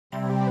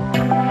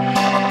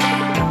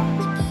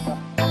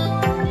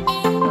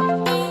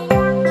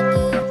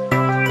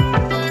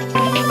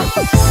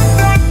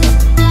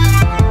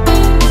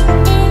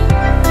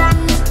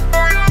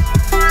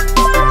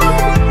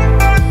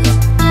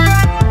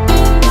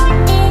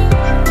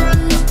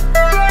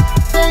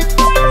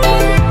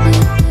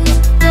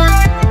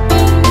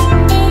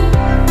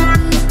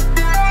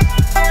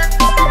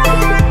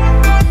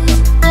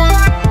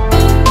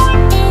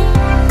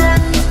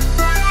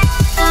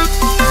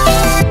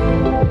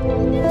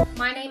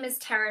is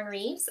Tarryn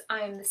Reeves.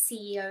 I am the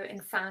CEO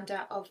and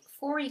founder of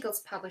Four Eagles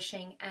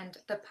Publishing and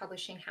the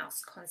Publishing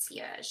House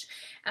Concierge.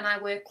 And I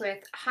work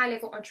with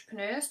high-level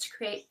entrepreneurs to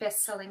create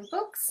best-selling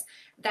books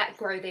that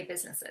grow their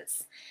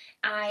businesses.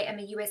 I am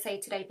a USA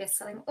Today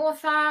best-selling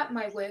author.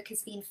 My work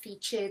has been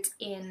featured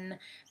in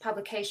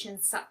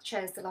publications such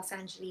as the Los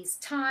Angeles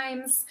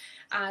Times,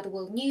 the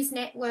World News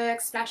Network,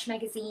 Splash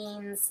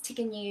Magazines,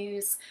 Ticker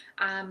News,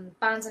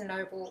 Barnes &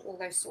 Noble, all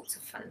those sorts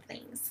of fun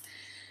things.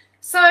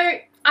 So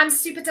I'm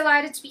super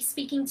delighted to be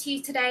speaking to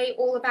you today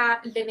all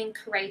about living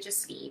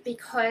courageously,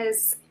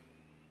 because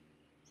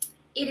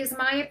it is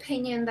my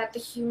opinion that the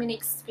human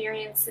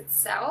experience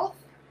itself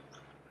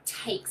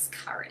takes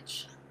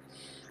courage.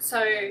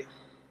 So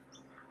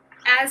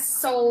as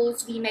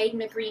souls, we made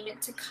an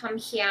agreement to come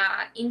here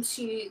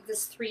into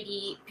this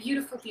 3D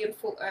beautiful,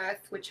 beautiful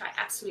earth, which I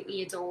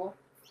absolutely adore.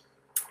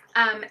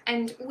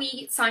 And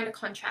we signed a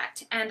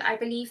contract, and I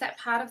believe that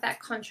part of that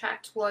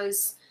contract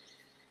was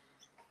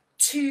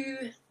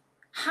to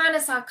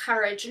harness our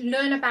courage,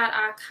 learn about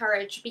our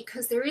courage,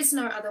 because there is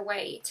no other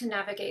way to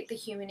navigate the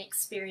human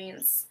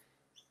experience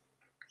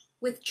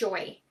with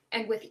joy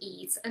and with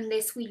ease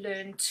unless we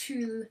learn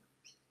to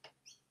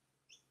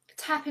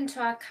tap into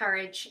our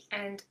courage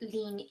and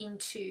lean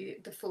into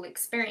the full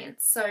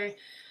experience. So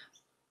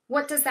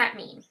what does that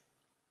mean?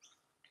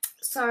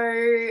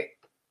 So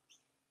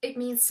it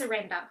means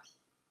surrender.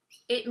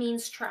 It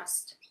means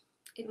trust.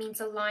 It means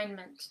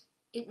alignment.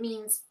 It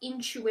means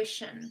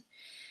intuition.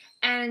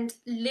 And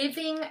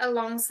living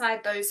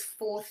alongside those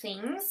four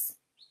things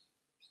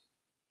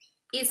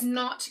is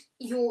not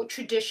your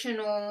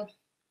traditional,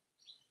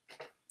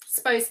 I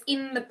suppose,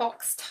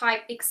 in-the-box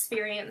type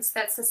experience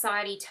that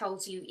society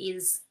tells you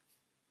is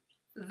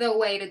the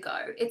way to go.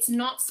 It's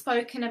not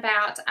spoken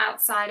about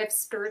outside of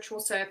spiritual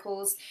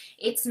circles.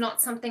 It's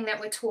not something that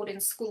we're taught in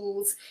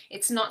schools.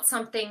 It's not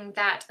something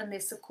that,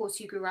 unless of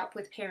course you grew up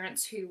with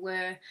parents who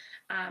were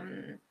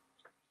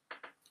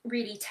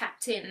really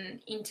tapped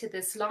into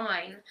this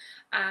line,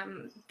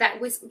 that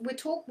we're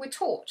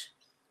taught.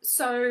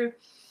 So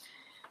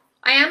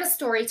I am a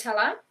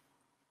storyteller.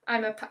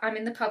 I'm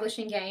in the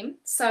publishing game,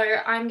 so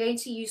I'm going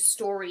to use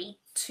story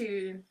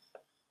to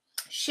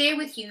share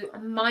with you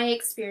my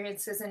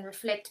experiences and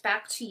reflect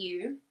back to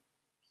you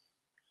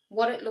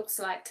what it looks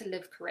like to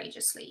live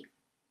courageously.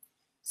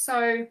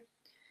 So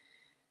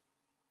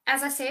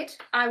as I said,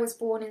 I was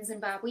born in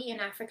Zimbabwe in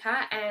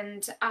Africa,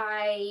 and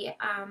I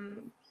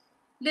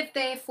lived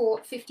there for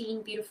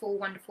 15 beautiful,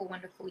 wonderful,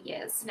 wonderful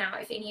years. Now,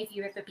 if any of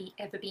you have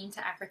ever been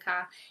to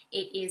Africa,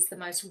 it is the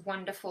most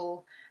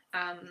wonderful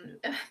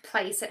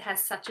place. It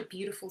has such a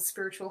beautiful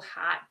spiritual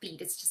heartbeat.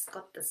 It's just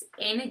got this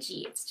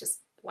energy. It's just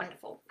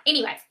wonderful.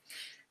 Anyway,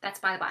 that's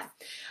by the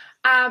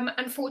by.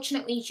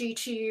 Unfortunately, due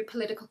to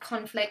political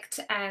conflict,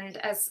 and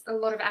as a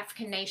lot of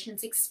African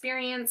nations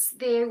experience,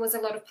 there was a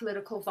lot of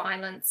political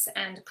violence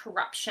and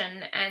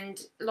corruption,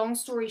 and long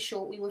story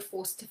short, we were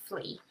forced to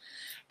flee.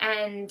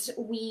 And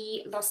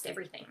we lost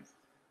everything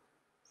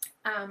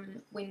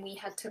when we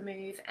had to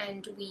move,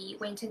 and we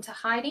went into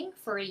hiding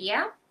for a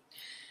year,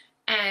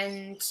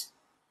 and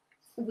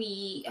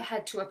we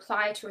had to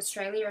apply to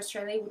Australia.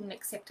 Australia wouldn't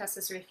accept us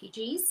as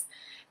refugees,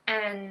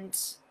 and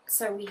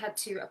so we had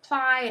to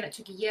apply, and it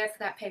took a year for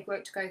that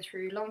paperwork to go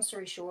through. Long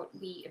story short,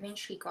 we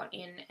eventually got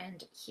in,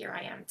 and here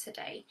I am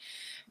today.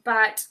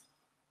 But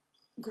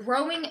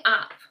growing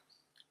up,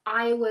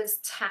 I was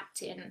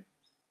tapped in.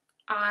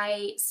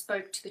 I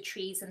spoke to the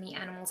trees and the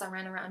animals. I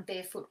ran around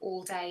barefoot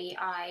all day.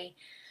 I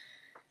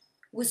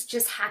was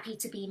just happy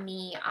to be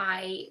me.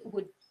 I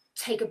would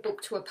take a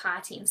book to a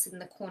party and sit in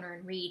the corner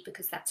and read,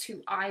 because that's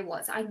who I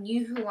was. I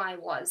knew who I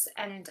was,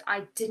 and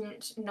I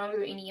didn't know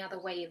any other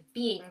way of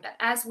being. But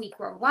as we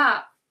grow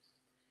up,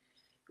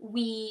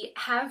 we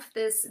have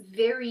this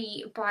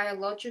very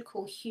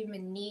biological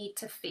human need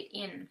to fit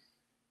in.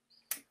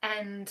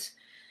 And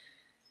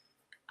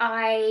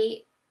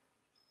I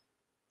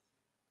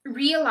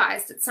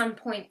realized at some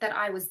point that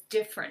I was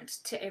different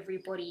to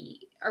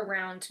everybody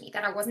around me,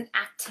 that I wasn't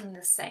acting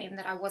the same,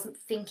 that I wasn't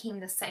thinking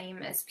the same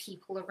as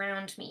people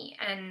around me.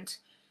 And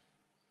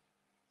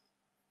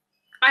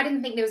I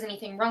didn't think there was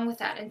anything wrong with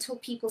that until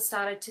people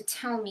started to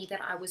tell me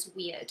that I was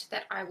weird,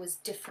 that I was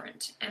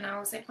different. And I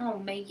was like, oh,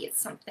 maybe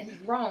it's something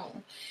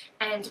wrong.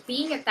 And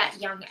being at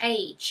that young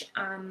age,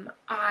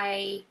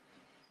 I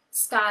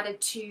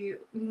started to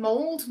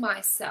mold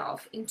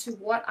myself into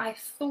what I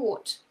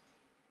thought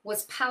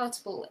was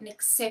palatable and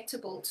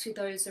acceptable to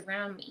those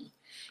around me.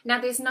 Now,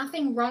 there's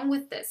nothing wrong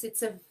with this.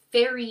 It's a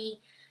very,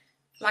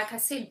 like I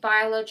said,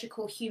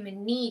 biological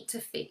human need to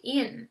fit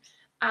in.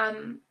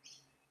 And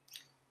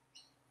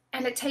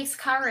it takes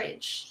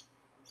courage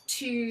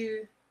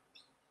to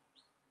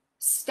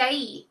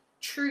stay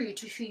true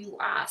to who you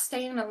are,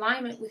 stay in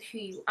alignment with who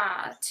you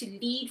are, to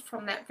lead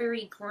from that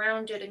very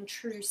grounded and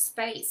true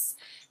space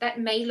that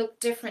may look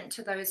different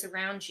to those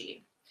around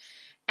you.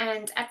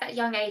 And at that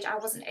young age, I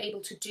wasn't able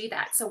to do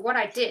that. So what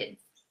I did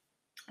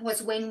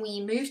was, when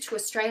we moved to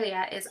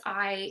Australia, is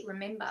I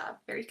remember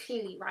very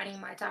clearly writing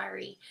in my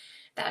diary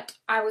that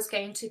I was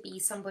going to be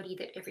somebody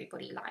that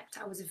everybody liked.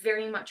 I was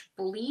very much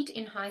bullied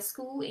in high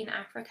school in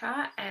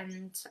Africa,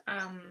 and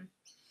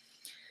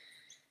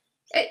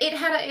it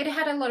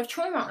had a lot of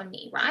trauma on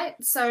me, right?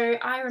 So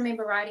I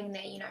remember writing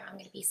there, you know, I'm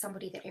going to be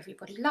somebody that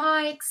everybody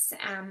likes.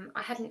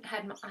 I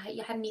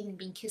hadn't even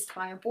been kissed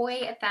by a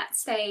boy at that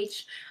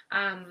stage,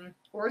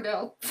 or a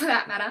girl for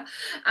that matter,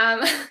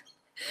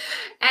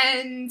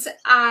 and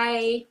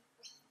I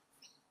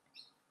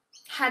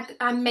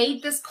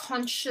made this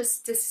conscious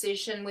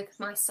decision with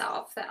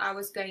myself that I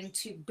was going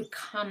to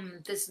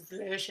become this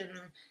version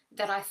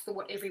that I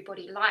thought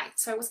everybody liked.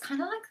 So it was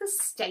kind of like this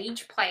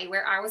stage play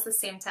where I was the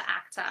center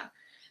actor,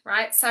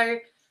 right? So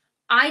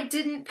I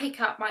didn't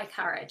pick up my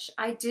courage.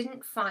 I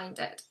didn't find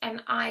it.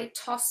 And I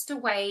tossed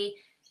away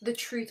the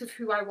truth of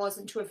who I was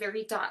into a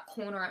very dark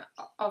corner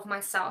of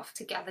myself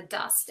to gather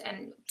dust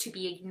and to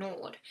be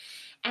ignored.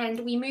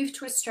 And we moved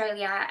to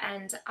Australia,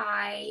 and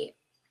I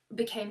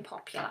became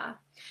popular.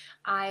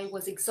 I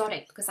was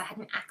exotic because I had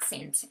an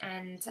accent,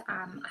 and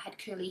I had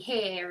curly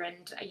hair,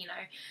 and you know,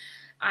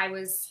 I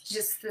was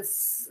just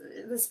this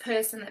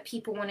person that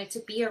people wanted to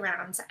be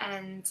around.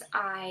 And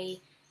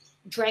I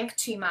drank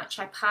too much,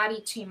 I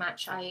partied too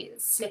much, I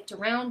slept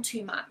around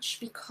too much,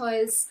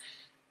 because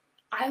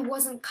I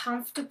wasn't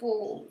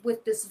comfortable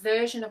with this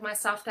version of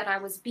myself that I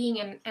was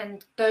being,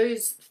 and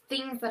those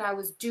things that I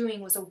was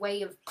doing was a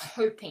way of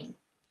coping,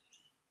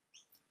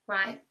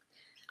 right?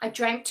 I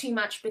drank too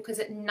much because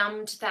it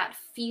numbed that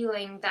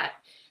feeling,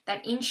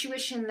 that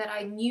intuition that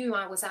I knew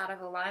I was out of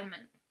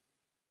alignment,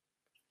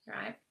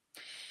 right?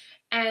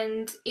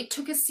 And it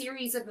took a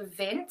series of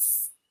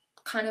events,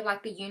 kind of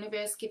like the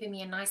universe giving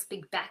me a nice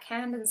big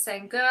backhand and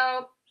saying,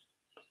 girl,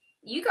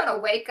 you gotta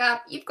wake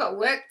up, you've got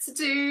work to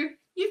do,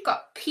 you've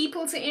got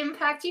people to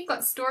impact, you've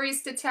got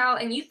stories to tell,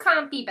 and you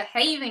can't be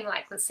behaving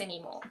like this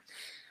anymore.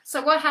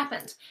 So what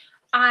happened?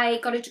 I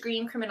got a degree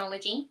in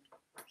criminology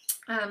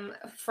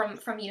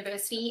from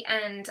university,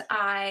 and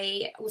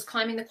I was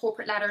climbing the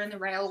corporate ladder in the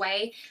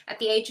railway. At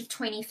the age of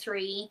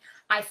 23,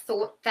 I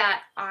thought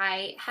that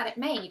I had it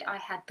made. I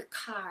had the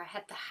car, I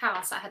had the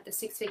house, I had the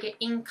six-figure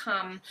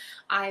income,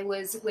 I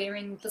was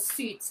wearing the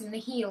suits and the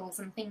heels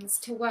and things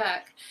to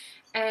work.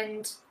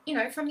 And, you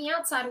know, from the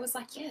outside, it was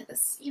like, yeah,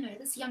 this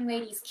young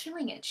lady's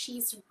killing it.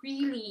 She's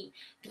really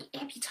the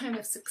epitome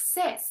of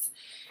success.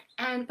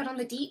 But on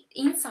the deep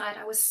inside,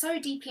 I was so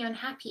deeply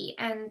unhappy,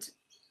 and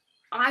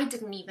I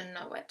didn't even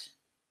know it.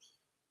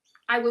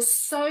 I was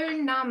so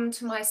numb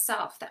to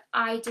myself that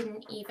I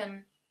didn't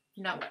even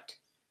know it.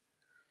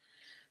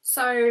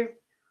 So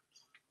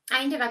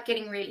I ended up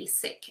getting really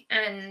sick,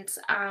 and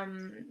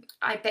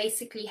I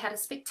basically had a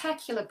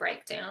spectacular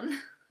breakdown.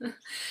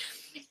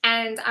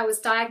 And I was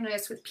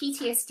diagnosed with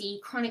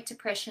PTSD, chronic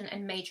depression,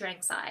 and major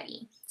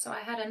anxiety. So I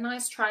had a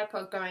nice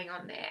tripod going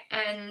on there.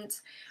 And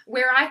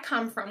where I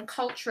come from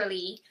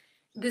culturally,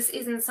 this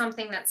isn't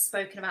something that's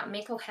spoken about.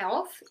 Mental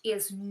health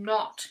is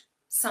not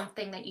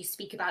something that you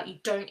speak about. You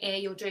don't air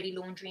your dirty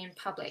laundry in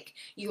public.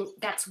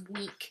 That's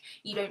weak.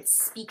 You don't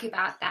speak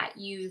about that.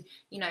 You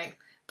know,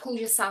 pull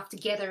yourself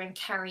together and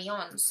carry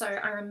on. So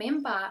I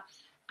remember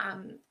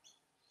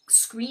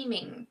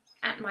screaming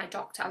at my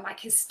doctor, like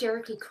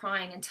hysterically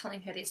crying and telling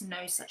her there's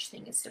no such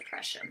thing as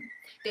depression.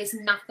 There's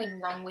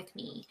nothing wrong with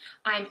me.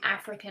 I'm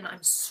African,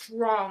 I'm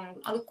strong.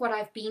 Look what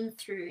I've been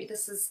through.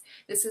 This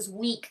is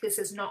weak. This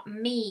is not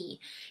me.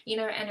 You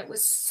know, and it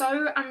was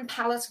so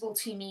unpalatable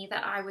to me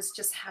that I was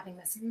just having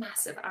this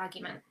massive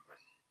argument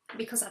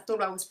because I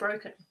thought I was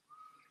broken.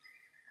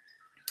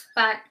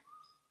 But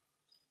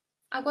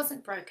I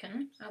wasn't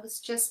broken. I was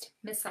just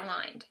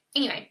misaligned.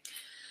 Anyway,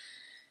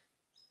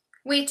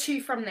 where to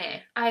from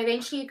there? I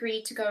eventually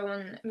agreed to go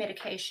on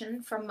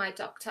medication from my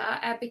doctor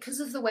because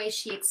of the way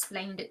she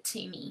explained it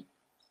to me.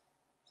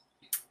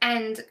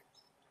 And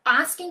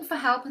asking for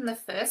help in the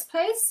first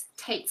place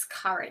takes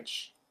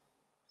courage.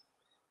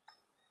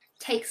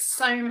 Takes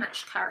so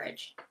much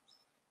courage.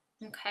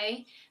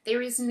 Okay?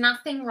 There is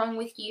nothing wrong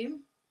with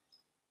you.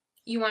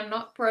 You are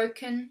not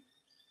broken.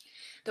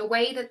 The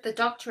way that the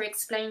doctor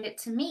explained it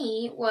to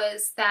me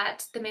was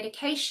that the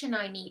medication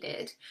I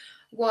needed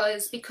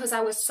was because I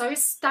was so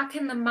stuck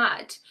in the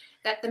mud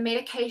that the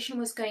medication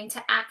was going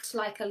to act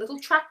like a little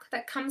truck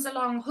that comes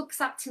along, hooks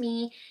up to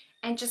me,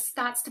 and just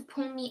starts to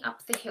pull me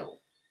up the hill,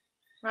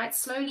 right?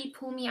 Slowly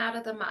pull me out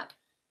of the mud,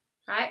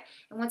 right?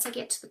 And once I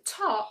get to the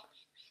top,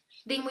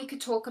 then we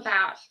could talk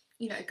about,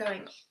 you know,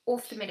 going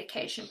off the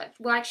medication. But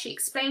what she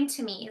explained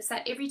to me is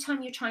that every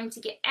time you're trying to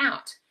get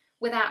out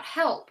without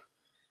help,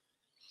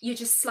 you're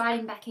just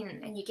sliding back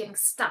in and you're getting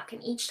stuck.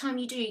 And each time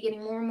you do, you're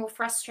getting more and more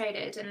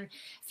frustrated and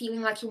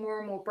feeling like you're more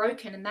and more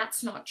broken. And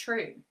that's not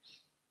true.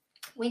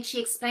 When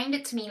she explained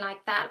it to me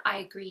like that, I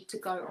agreed to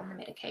go on the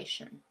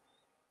medication,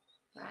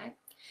 right?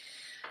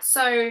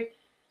 So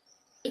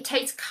it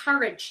takes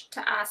courage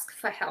to ask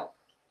for help,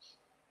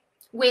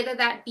 whether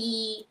that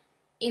be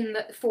in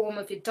the form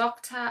of your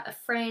doctor, a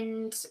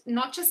friend,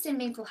 not just in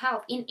mental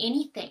health, in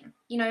anything,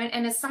 you know.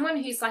 And as someone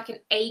who's like an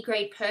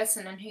A-grade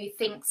person and who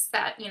thinks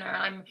that, you know,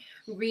 I'm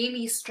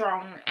really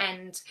strong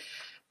and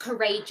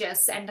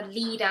courageous and a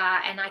leader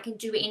and I can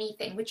do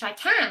anything, which I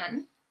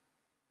can,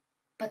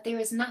 but there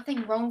is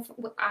nothing wrong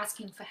with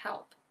asking for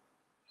help.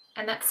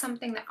 And that's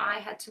something that I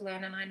had to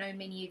learn, and I know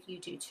many of you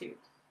do too.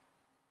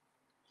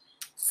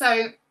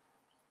 So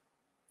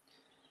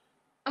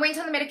I went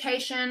on the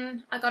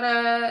medication. I got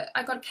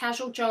a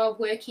casual job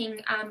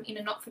working in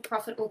a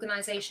not-for-profit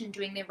organization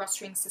doing their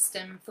rostering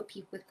system for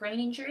people with brain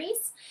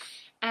injuries.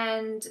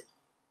 And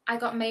I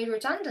got made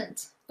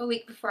redundant a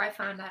week before I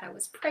found out I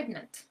was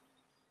pregnant.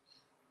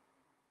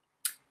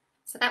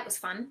 So that was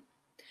fun.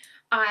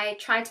 I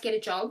tried to get a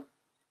job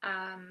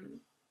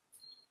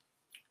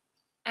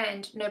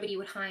and nobody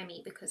would hire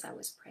me because I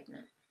was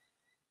pregnant.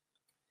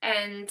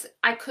 And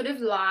I could have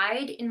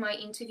lied in my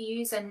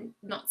interviews and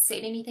not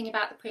said anything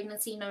about the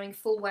pregnancy, knowing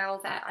full well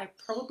that I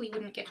probably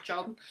wouldn't get a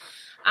job.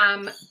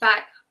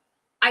 But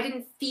I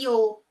didn't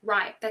feel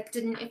right. That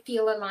didn't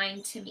feel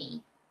aligned to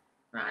me,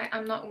 right?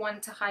 I'm not one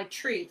to hide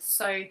truth.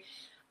 So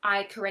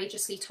I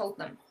courageously told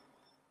them,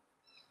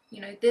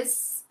 you know,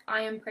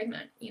 I am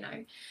pregnant, you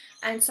know.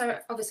 And so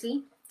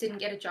obviously didn't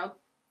get a job.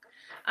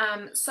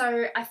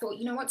 So I thought,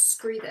 you know what,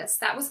 screw this.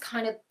 That was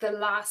kind of the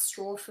last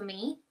straw for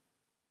me.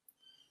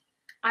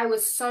 I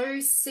was so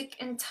sick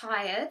and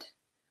tired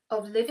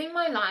of living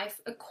my life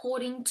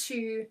according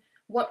to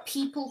what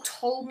people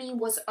told me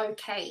was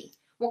okay,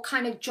 what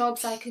kind of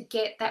jobs I could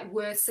get that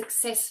were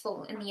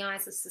successful in the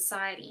eyes of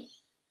society,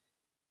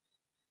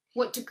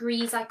 what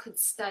degrees I could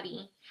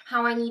study,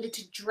 how I needed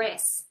to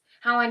dress,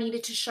 how I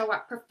needed to show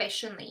up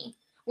professionally,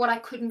 what I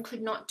could and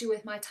could not do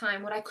with my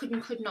time, what I could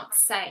and could not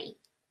say.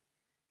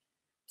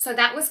 So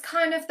that was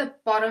kind of the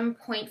bottom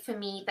point for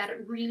me that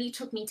it really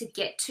took me to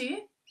get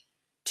to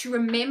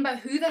remember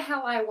who the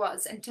hell I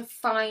was and to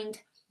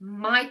find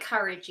my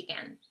courage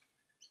again.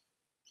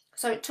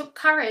 So it took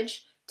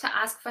courage to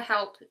ask for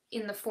help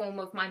in the form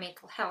of my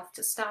mental health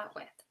to start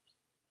with,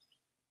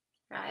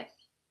 right?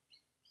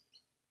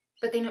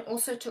 But then it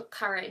also took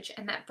courage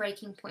and that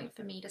breaking point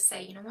for me to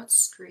say, you know what,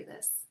 screw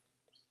this.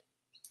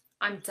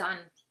 I'm done.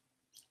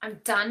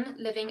 I'm done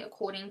living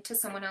according to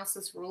someone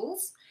else's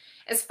rules.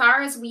 As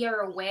far as we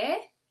are aware,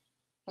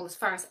 or as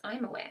far as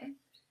I'm aware,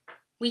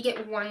 we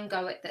get one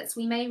go at this.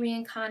 We may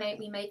reincarnate,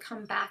 we may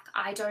come back.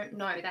 I don't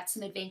know. That's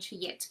an adventure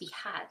yet to be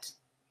had.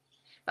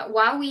 But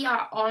while we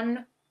are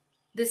on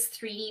this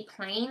 3D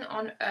plane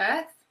on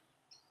Earth,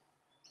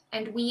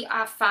 and we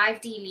are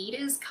 5D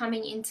leaders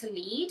coming in to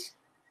lead,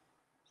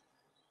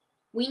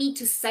 we need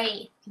to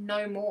say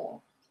no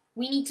more.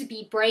 We need to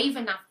be brave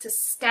enough to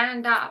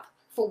stand up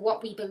for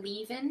what we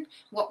believe in,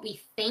 what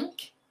we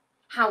think,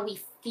 how we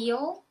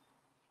feel,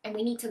 and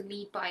we need to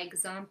lead by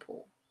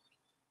example.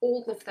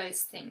 All of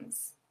those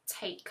things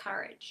take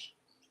courage.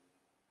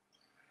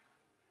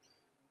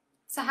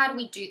 So how do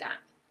we do that?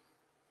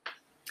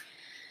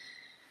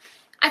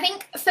 I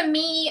think for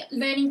me,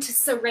 learning to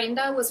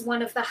surrender was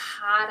one of the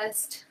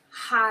hardest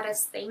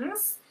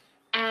things.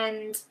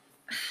 And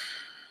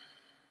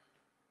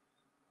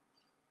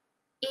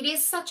it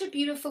is such a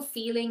beautiful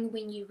feeling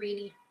when you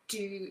really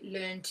do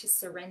learn to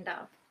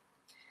surrender.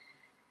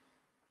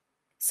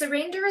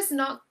 Surrender is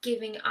not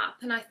giving up.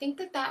 And I think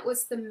that that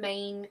was the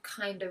main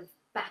kind of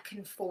back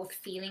and forth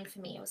feeling for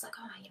me. I was like,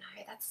 oh, you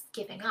know, that's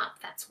giving up.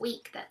 That's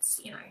weak. That's,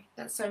 you know,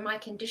 that's, so my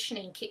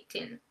conditioning kicked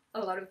in a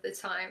lot of the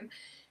time.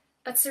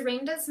 But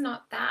surrender's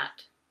not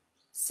that.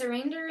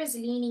 Surrender is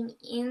leaning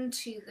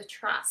into the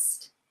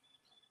trust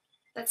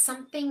that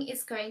something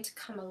is going to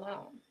come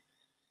along,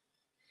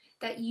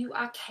 that you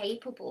are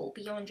capable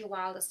beyond your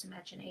wildest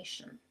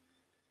imagination,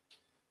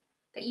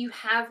 that you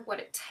have what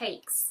it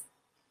takes,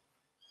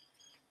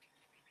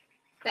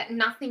 that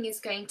nothing is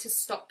going to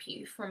stop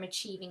you from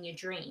achieving your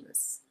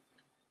dreams.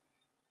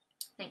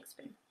 Thanks,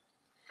 Ben.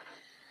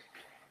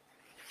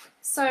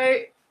 So,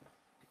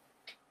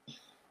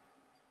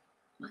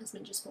 my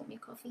husband just bought me a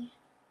coffee.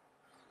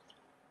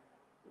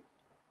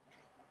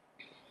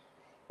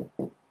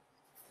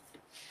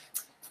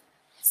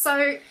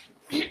 So,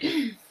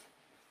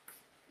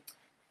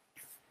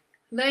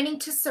 learning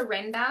to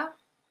surrender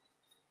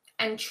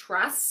and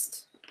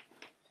trust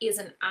is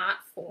an art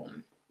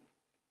form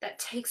that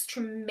takes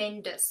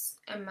tremendous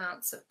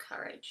amounts of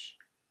courage.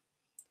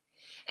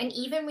 And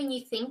even when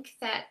you think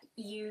that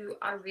you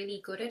are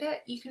really good at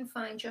it, you can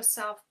find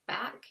yourself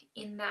back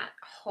in that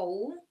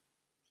hole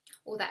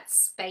or that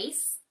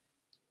space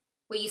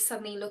where you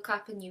suddenly look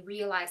up and you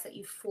realize that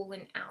you've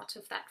fallen out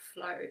of that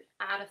flow,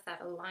 out of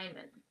that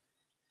alignment.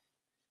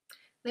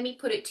 Let me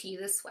put it to you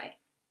this way.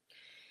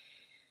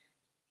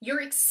 Your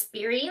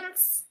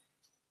experience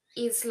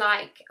is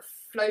like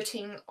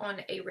floating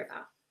on a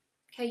river.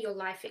 Okay, your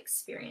life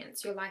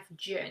experience, your life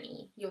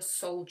journey, your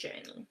soul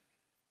journey.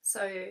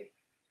 So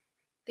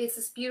there's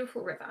this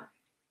beautiful river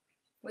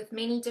with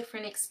many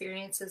different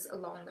experiences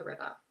along the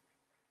river.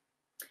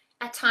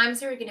 At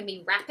times there are going to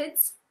be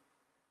rapids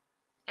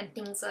and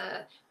things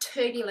are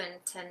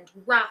turbulent and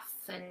rough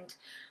and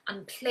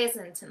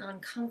unpleasant and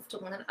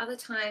uncomfortable. And at other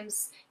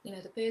times, you know,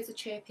 the birds are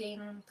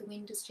chirping, the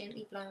wind is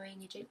gently blowing,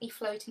 you're gently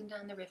floating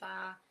down the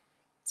river.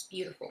 It's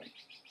beautiful.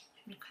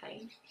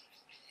 Okay.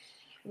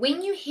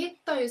 When you hit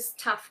those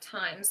tough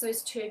times,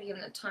 those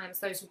turbulent times,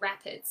 those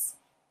rapids,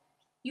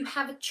 you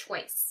have a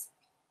choice.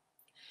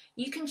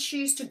 You can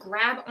choose to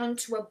grab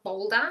onto a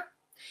boulder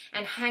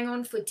and hang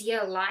on for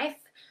dear life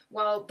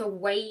while the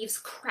waves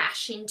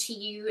crash into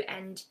you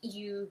and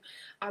you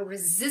are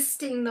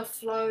resisting the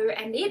flow,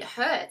 and it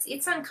hurts.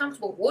 It's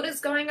uncomfortable. Water's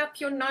going up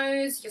your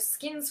nose, your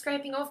skin's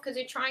scraping off because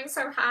you're trying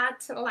so hard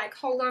to like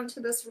hold on to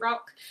this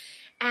rock,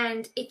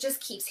 and it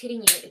just keeps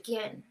hitting you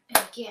again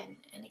and again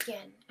and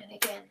again and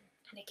again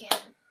and again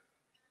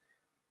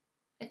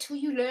until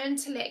you learn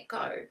to let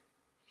go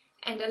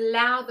and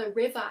allow the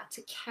river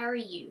to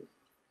carry you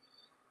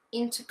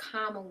into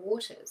calmer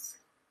waters.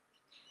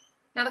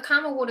 Now, the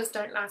calmer waters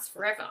don't last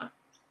forever.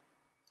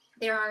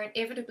 There are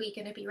inevitably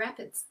going to be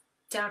rapids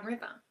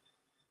downriver,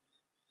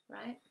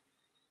 right?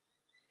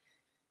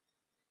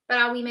 But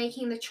are we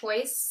making the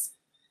choice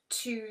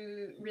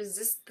to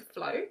resist the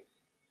flow?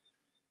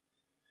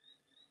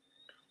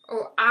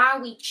 Or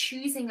are we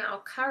choosing our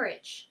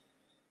courage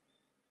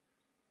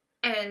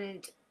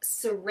and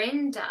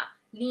surrender,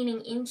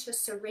 leaning into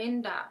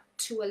surrender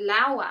to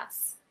allow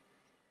us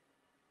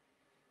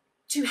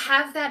to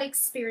have that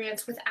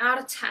experience without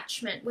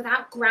attachment,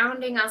 without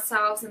grounding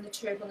ourselves in the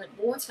turbulent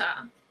water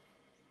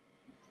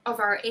of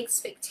our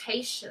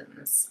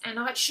expectations, and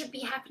oh, it should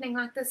be happening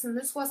like this, and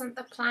this wasn't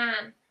the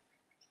plan?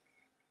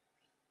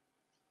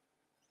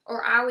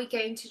 Or are we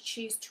going to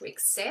choose to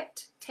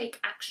accept, take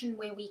action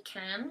where we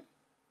can,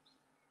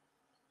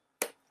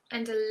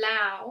 and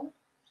allow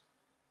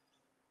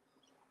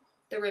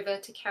the river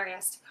to carry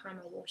us to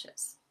calmer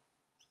waters?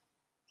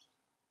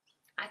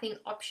 I think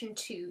option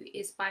 2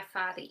 is by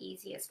far the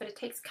easiest, but it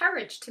takes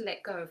courage to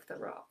let go of the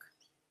rock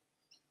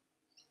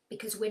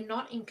because we're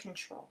not in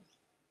control.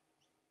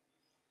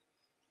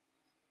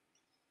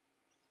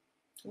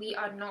 We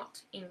are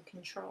not in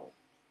control.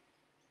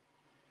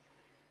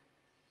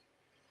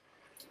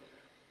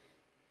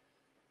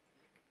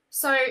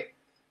 So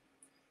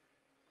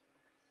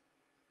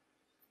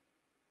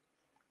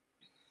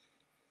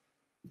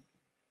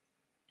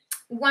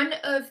one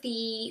of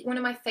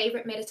my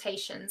favorite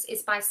meditations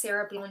is by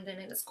Sarah Blondin,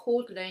 and it's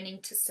called Learning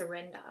to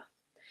Surrender.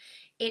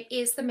 It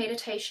is the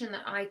meditation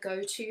that I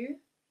go to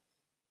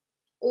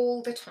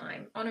all the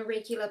time on a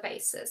regular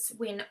basis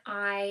when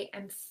I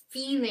am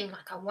feeling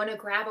like I want to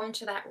grab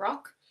onto that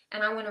rock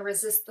and I want to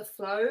resist the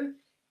flow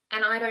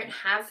and I don't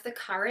have the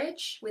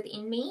courage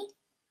within me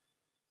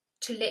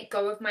to let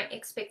go of my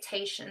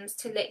expectations,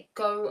 to let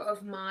go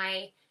of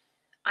my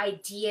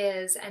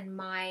ideas and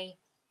my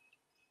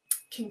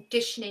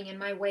conditioning and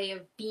my way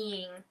of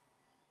being.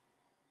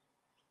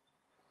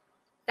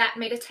 That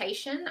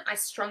meditation, I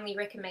strongly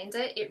recommend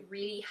it. It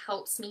really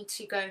helps me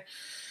to go,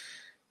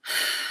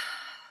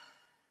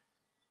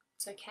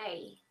 it's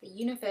okay. The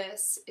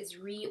universe is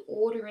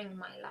reordering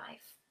my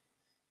life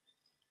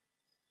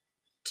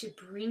to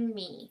bring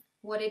me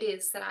what it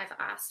is that I've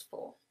asked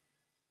for.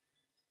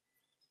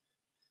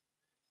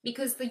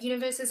 Because the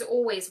universe is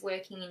always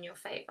working in your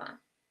favor.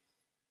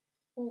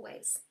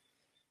 Always.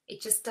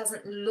 It just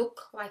doesn't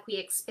look like we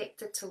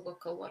expect it to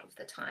look a lot of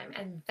the time.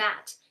 And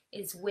that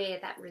is where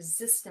that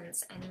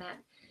resistance and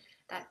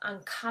that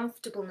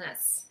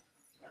uncomfortableness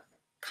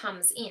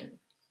comes in.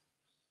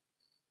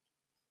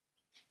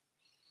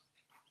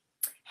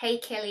 Hey,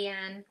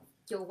 Kellyanne,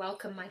 you're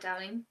welcome, my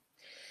darling.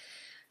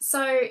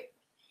 So,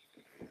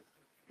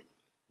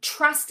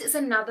 trust is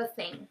another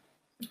thing.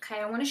 Okay,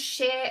 I want to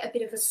share a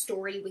bit of a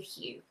story with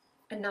you.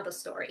 Another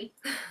story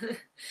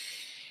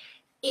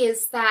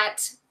is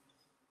that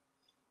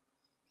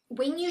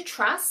when you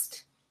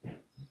trust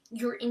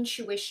your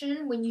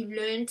intuition, when you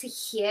learn to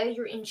hear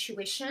your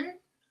intuition,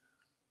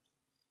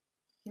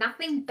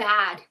 nothing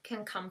bad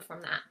can come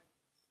from that.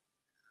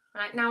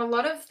 Right? Now, a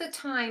lot of the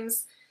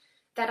times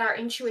that our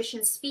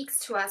intuition speaks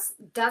to us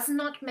does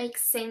not make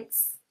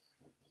sense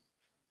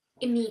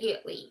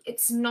immediately.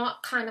 It's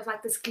not kind of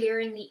like this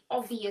glaringly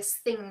obvious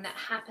thing that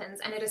happens,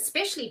 and it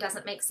especially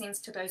doesn't make sense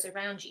to those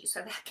around you.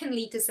 So that can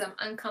lead to some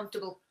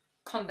uncomfortable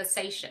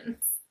conversations,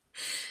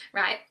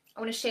 right? I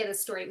want to share this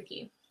story with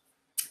you.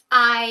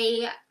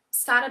 I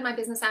started my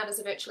business out as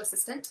a virtual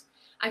assistant.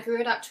 I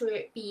grew it up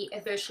to be a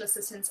virtual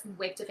assistant and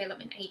web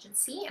development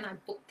agency, and I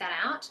booked that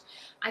out.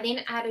 I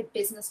then added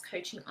business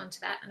coaching onto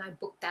that, and I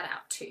booked that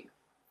out too.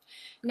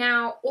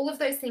 Now, all of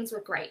those things were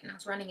great, and I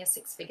was running a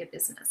 6-figure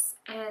business.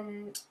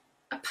 And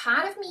a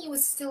part of me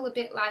was still a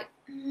bit like,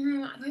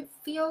 I don't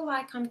feel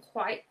like I'm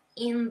quite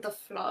in the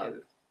flow.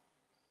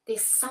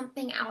 There's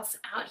something else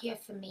out here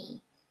for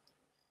me,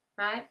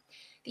 right?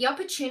 The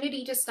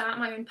opportunity to start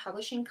my own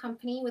publishing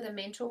company with a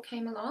mentor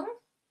came along,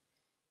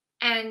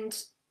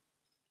 and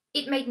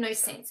it made no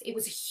sense. It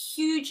was a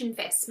huge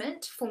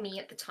investment for me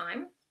at the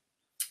time.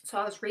 So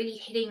I was really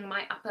hitting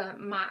my upper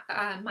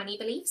money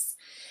beliefs.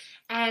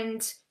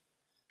 And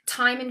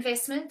time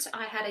investment,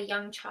 I have a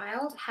young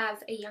child,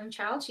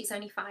 she's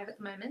only 5 at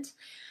the moment,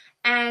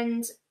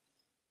 and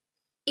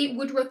it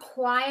would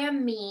require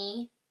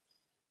me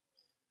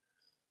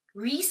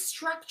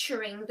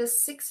restructuring the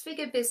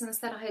 6-figure business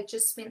that I had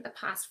just spent the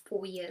past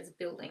 4 years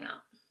building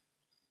up,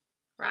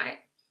 right?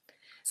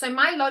 So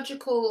my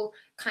logical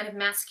kind of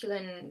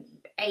masculine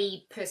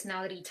A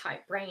personality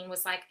type brain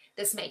was like,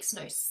 this makes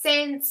no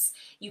sense.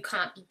 You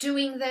can't be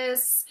doing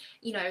this.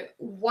 You know,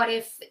 what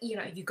if, you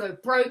know, you go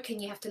broke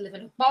and you have to live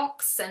in a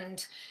box,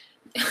 and,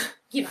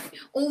 you know,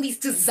 all these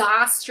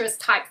disastrous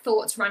type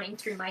thoughts running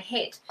through my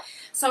head.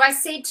 So I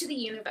said to the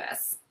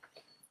universe,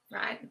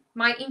 right,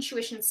 my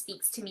intuition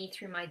speaks to me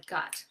through my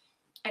gut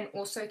and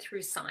also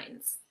through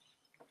signs.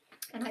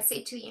 And I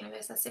said to the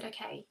universe, I said,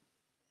 okay,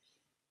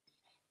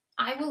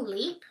 I will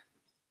leap,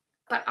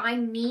 but I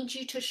need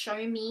you to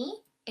show me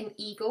an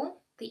eagle.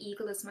 The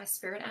eagle is my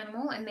spirit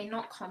animal, and they're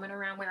not common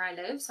around where I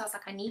live. So I was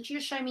like, I need you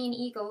to show me an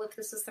eagle if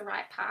this is the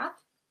right path.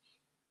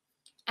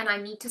 And I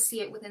need to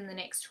see it within the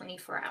next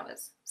 24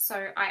 hours.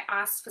 So I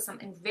asked for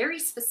something very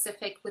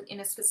specific within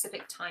a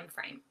specific time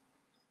frame,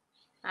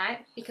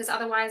 right? Because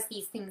otherwise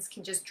these things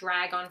can just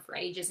drag on for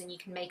ages, and you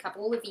can make up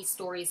all of these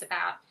stories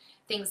about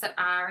things that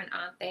are and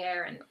aren't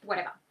there and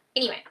whatever.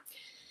 Anyway,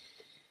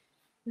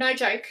 no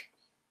joke.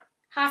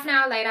 Half an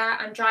hour later,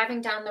 I'm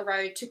driving down the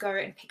road to go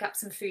and pick up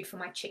some food for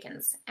my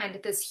chickens, and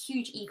this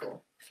huge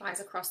eagle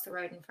flies across the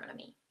road in front of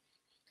me.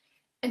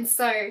 And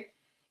so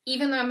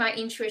even though my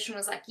intuition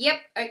was like, yep,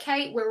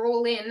 okay, we're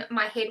all in,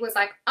 my head was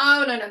like,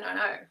 oh,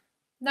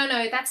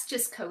 no, that's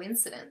just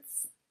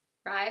coincidence,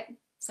 right?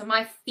 So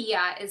my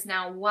fear is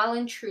now well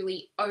and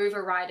truly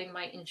overriding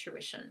my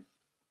intuition.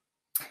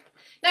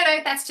 No,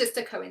 that's just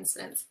a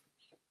coincidence.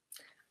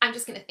 I'm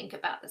just going to think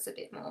about this a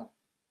bit more.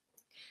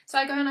 So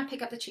I go and I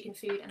pick up the chicken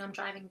food, and I'm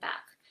driving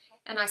back,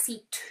 and I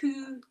see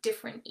 2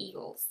 different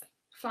eagles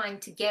flying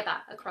together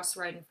across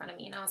the road in front of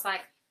me. And I was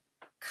like,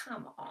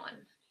 come on,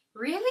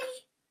 really?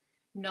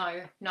 No.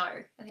 And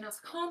then I was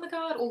like, oh my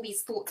God, all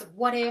these thoughts of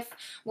what if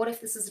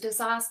this is a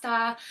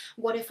disaster?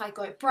 What if I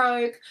go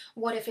broke?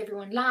 What if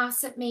everyone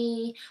laughs at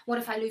me? What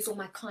if I lose all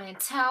my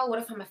clientele? What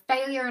if I'm a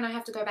failure and I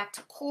have to go back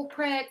to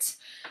corporate?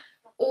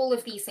 All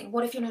of these things.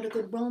 What if you're not a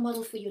good role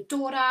model for your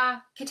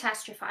daughter?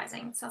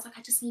 Catastrophizing. So I was like,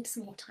 I just need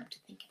some more time to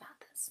think about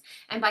this.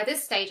 And by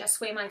this stage, I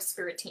swear my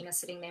spirit team are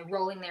sitting there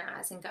rolling their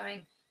eyes and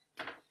going,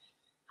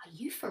 are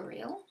you for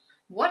real?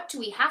 What do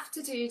we have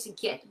to do to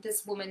get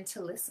this woman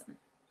to listen?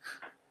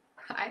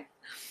 Right?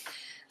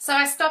 So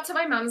I stopped at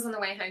my mum's on the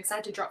way home because I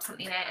had to drop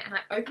something there, and I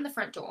opened the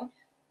front door,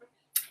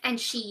 and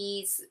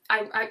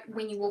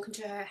when you walk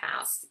into her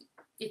house,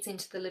 it's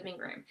into the living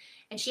room,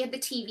 and she had the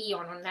TV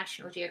on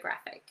National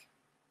Geographic.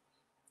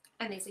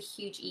 And there's a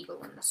huge eagle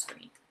on the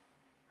screen.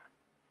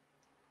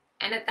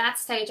 And at that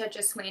stage, I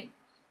just went,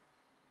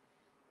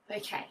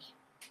 okay.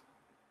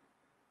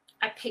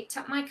 I picked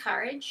up my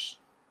courage,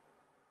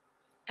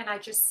 and I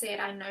just said,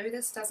 I know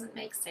this doesn't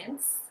make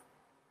sense.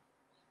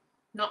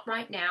 Not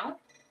right now.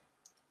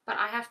 But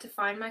I have to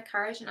find my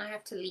courage, and I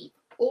have to leap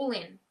all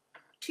in,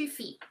 2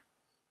 feet.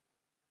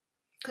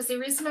 Because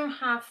there is no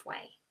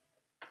halfway.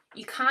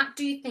 You can't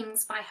do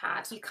things by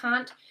halves. You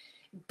can't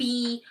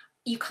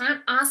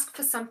ask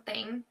for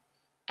something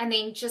and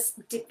then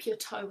just dip your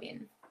toe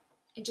in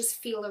and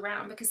just feel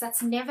around, because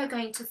that's never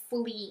going to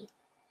fully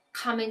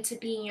come into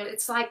being.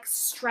 It's like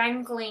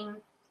strangling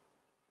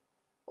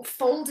or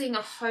folding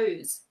a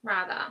hose,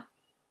 rather,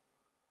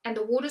 and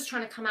the water's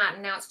trying to come out,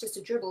 and now it's just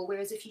a dribble,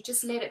 whereas if you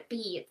just let it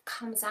be, it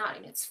comes out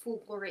in its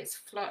full glorious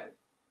flow,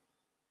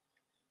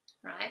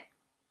 right?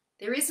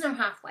 There is no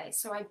halfway.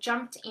 So I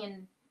jumped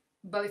in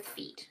both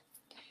feet.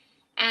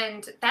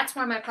 And that's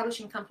why my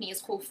publishing company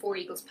is called 4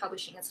 Eagles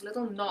Publishing. It's a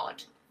little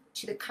nod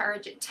to the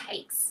courage it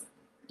takes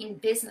in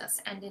business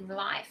and in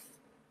life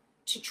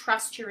to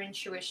trust your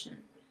intuition,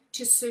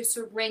 to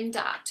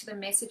surrender to the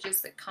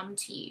messages that come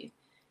to you,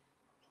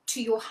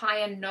 to your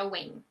higher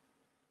knowing,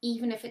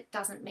 even if it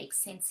doesn't make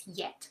sense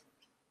yet.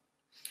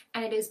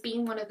 And it has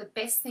been one of the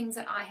best things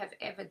that I have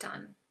ever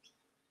done.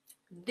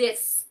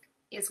 This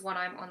is what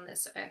I'm on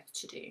this earth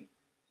to do.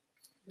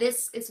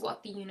 This is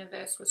what the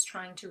universe was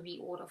trying to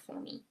reorder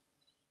for me.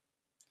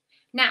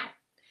 Now,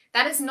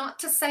 that is not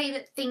to say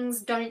that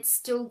things don't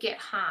still get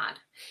hard.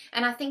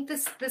 And I think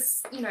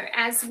this, you know,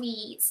 as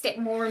we step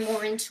more and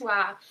more into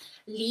our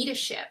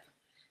leadership,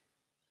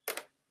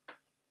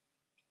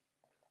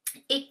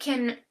 we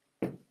can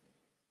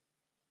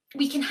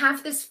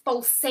have this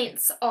false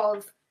sense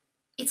of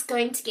it's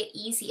going to get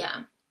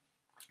easier.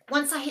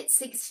 Once I hit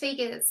 6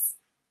 figures,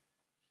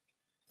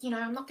 you know,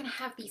 I'm not going to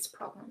have these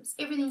problems.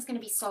 Everything's going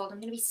to be solved. I'm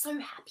going to be so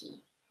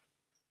happy.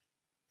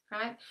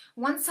 Right?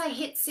 Once I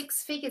hit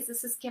 6 figures,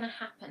 this is going to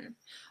happen.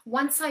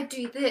 Once I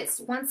do this,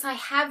 once I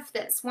have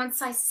this,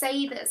 once I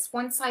say this,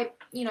 once I,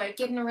 you know,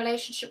 get in a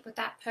relationship with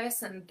that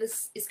person,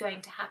 this is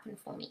going to happen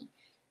for me.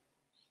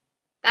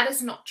 That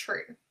is not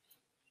true.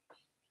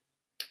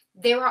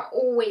 There are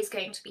always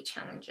going to be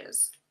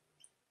challenges.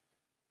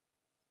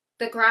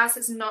 The grass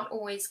is not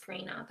always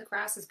greener. The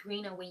grass is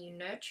greener where you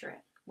nurture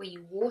it, where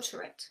you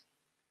water it,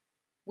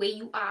 where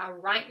you are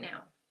right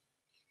now.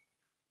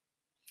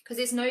 Because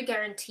there's no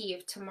guarantee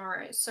of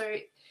tomorrow. So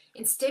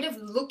instead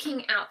of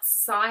looking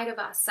outside of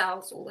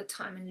ourselves all the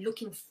time and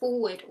looking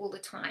forward all the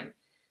time,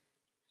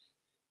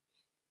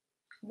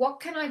 what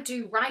can I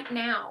do right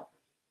now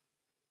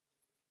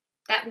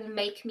that will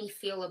make me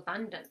feel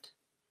abundant?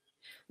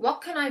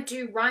 What can I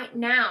do right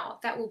now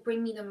that will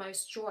bring me the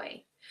most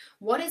joy?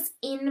 What is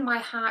in my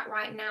heart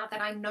right now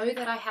that I know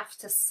that I have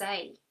to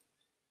say?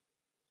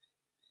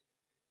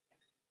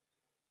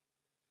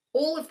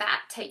 All of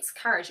that takes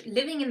courage.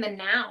 Living in the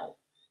now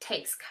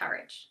takes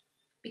courage,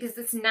 because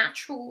this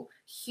natural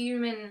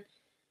human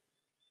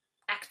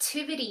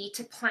activity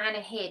to plan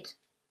ahead,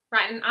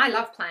 right? And I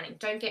love planning,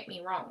 don't get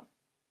me wrong,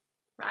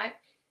 right?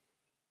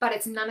 But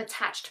it's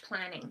non-attached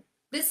planning.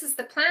 This is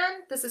the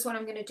plan. This is what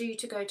I'm going to do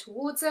to go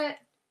towards it.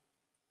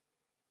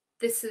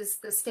 This is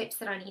the steps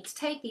that I need to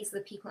take. These are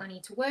the people I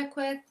need to work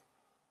with.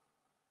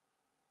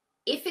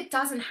 If it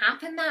doesn't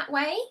happen that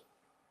way,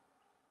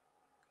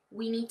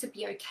 we need to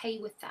be okay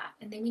with that.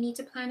 And then we need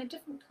to plan a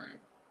different plan,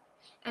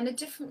 and a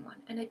different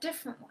one, and a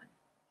different one.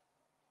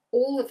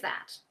 All of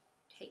that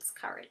takes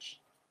courage,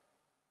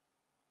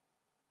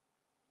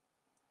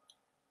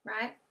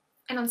 right?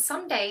 And on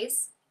some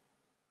days,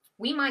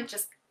 we might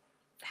just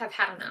have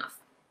had enough.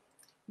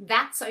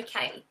 That's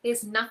okay.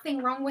 There's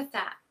nothing wrong with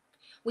that.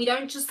 We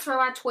don't just throw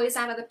our toys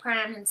out of the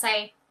pram and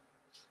say,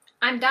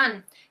 I'm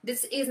done.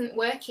 This isn't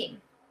working.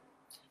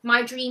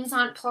 My dreams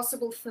aren't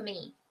possible for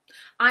me.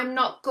 I'm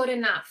not good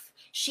enough.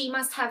 She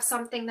must have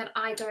something that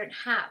I don't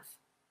have.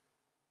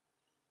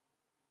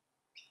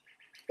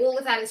 All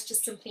of that is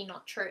just simply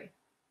not true.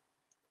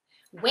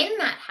 When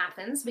that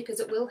happens, because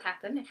it will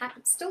happen,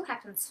 still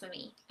happens for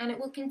me, and it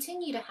will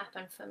continue to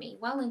happen for me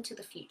well into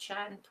the future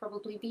and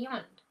probably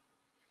beyond.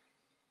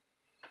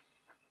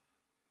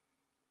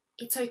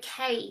 It's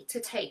okay to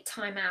take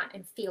time out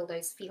and feel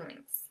those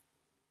feelings.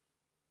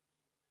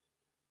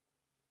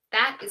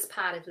 That is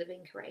part of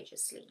living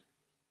courageously,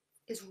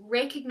 is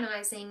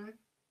recognizing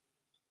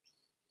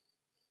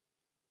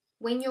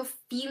when you're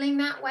feeling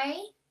that way,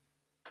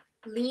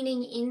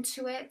 leaning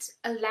into it,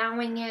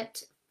 allowing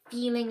it,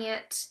 feeling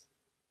it,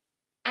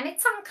 and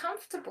it's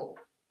uncomfortable.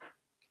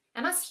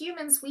 And us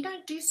humans, we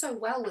don't do so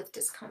well with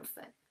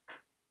discomfort.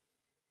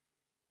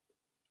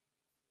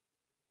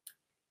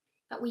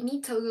 But we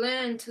need to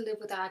learn to live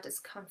with our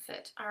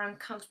discomfort, our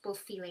uncomfortable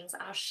feelings,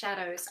 our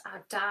shadows,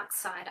 our dark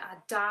side,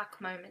 our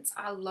dark moments,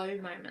 our low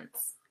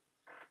moments.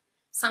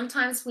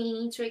 Sometimes we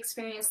need to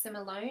experience them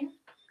alone.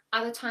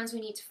 Other times we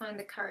need to find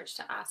the courage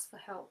to ask for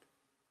help,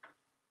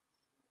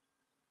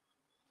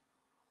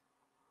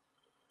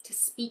 to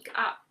speak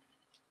up,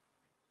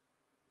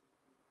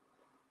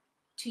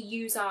 to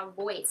use our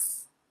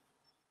voice,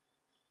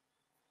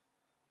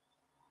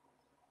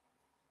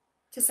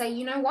 to say,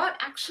 you know what,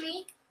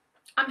 actually,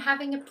 I'm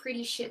having a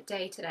pretty shit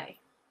day today.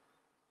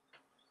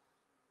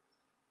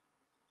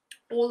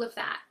 All of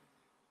that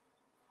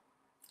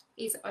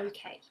is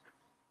okay.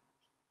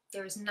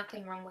 There is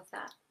nothing wrong with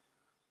that.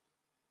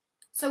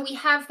 So we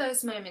have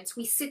those moments,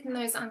 we sit in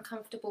those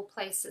uncomfortable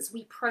places,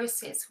 we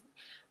process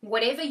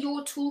whatever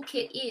your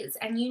toolkit is,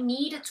 and you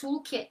need a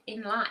toolkit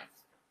in life.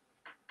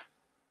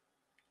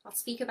 I'll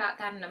speak about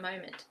that in a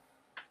moment.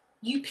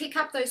 You pick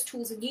up those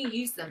tools and you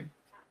use them.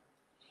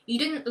 You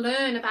didn't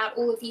learn about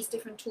all of these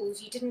different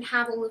tools. You didn't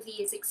have all of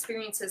these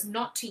experiences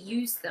not to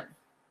use them.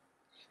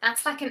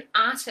 That's like an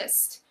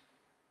artist,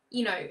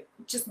 you know,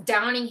 just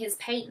downing his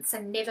paints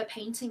and never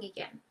painting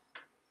again.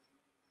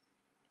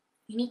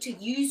 You need to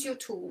use your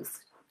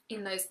tools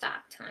in those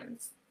dark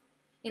times,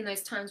 in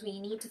those times when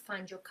you need to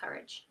find your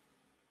courage.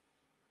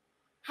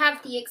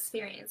 Have the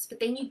experience, but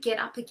then you get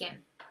up again,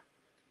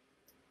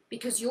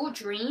 because your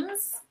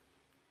dreams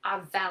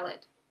are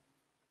valid.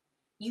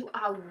 You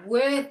are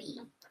worthy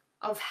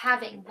of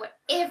having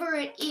whatever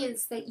it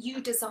is that you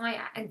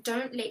desire, and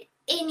don't let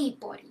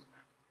anybody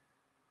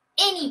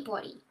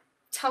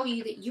tell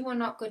you that you are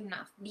not good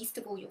enough, least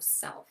of all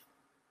yourself.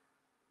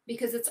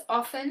 Because it's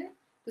often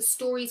the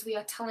stories we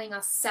are telling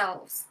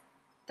ourselves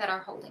that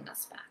are holding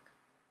us back.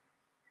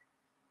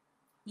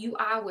 You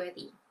are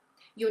worthy.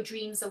 Your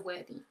dreams are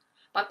worthy.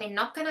 But they're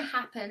not going to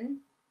happen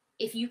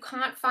if you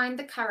can't find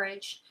the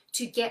courage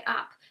to get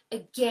up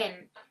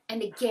again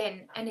and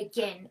again and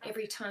again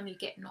every time you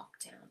get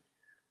knocked down.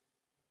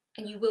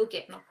 And you will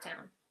get knocked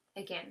down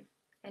again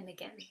and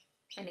again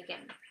and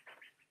again.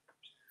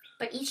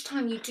 But each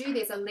time you do,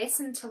 there's a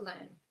lesson to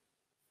learn.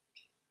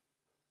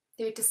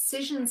 There are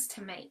decisions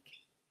to make.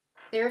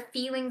 There are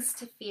feelings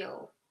to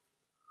feel.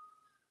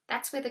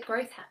 That's where the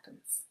growth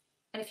happens.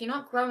 And if you're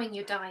not growing,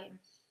 you're dying.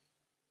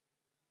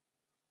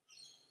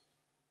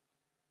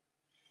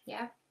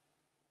 Yeah?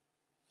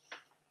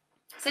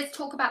 So let's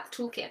talk about the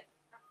toolkit.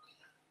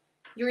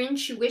 Your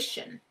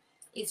intuition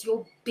is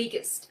your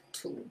biggest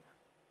tool.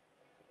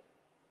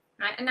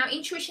 Right? And now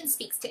intuition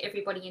speaks to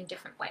everybody in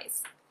different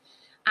ways.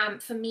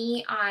 For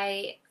me,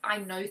 I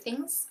know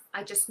things.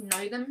 I just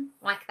know them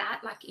like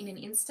that, like in an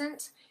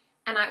instant.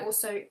 And I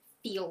also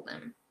feel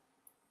them.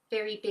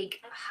 Very big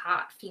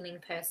heart feeling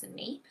person,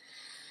 me.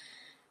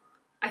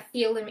 I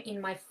feel them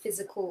in my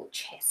physical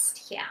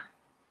chest here.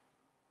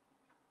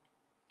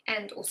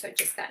 And also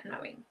just that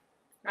knowing,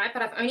 right?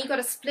 But I've only got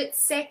a split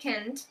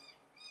second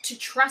to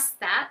trust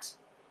that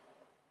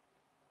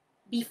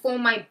before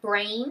my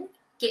brain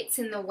gets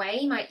in the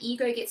way, my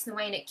ego gets in the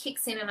way, and it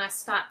kicks in and I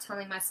start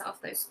telling myself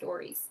those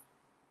stories.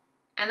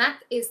 And that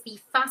is the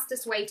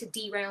fastest way to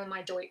derail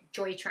my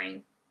joy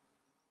train.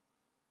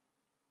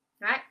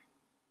 Right?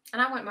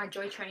 And I want my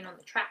joy train on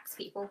the tracks,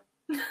 people.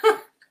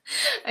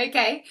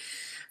 Okay,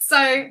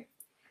 so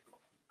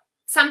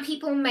some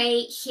people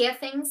may hear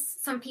things,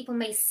 some people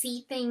may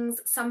see things,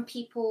 some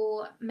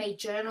people may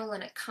journal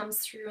and it comes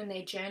through in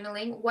their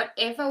journaling.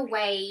 Whatever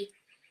way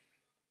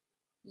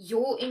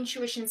your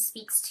intuition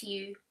speaks to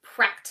you,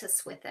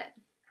 practice with it.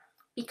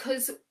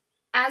 Because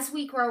as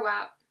we grow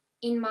up,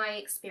 in my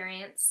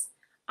experience,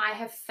 I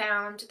have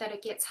found that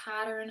it gets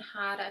harder and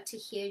harder to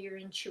hear your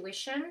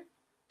intuition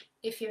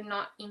if you're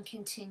not in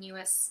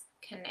continuous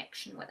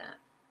connection with it.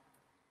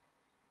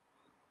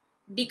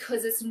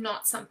 Because it's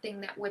not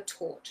something that we're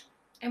taught.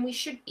 And we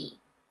should be,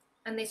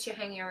 unless you're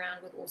hanging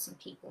around with awesome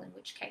people, in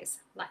which case,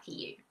 lucky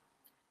you.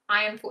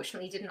 I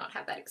unfortunately did not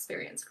have that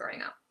experience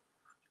growing up.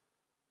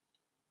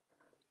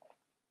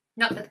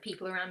 Not that the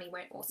people around me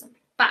weren't awesome,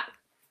 but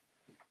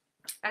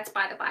that's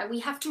by the by. We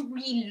have to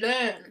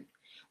relearn.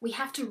 We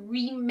have to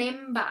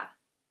remember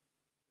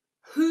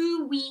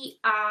who we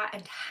are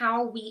and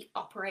how we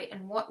operate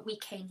and what we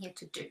came here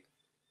to do.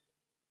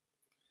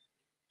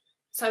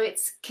 So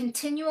it's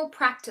continual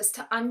practice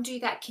to undo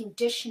that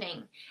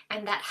conditioning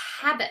and that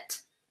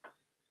habit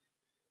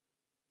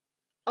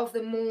of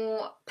the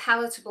more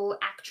palatable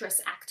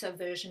actor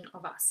version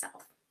of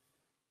ourselves.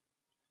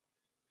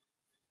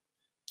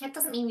 That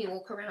doesn't mean we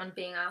walk around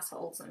being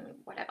assholes and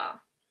whatever,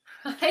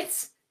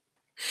 right?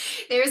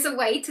 There is a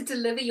way to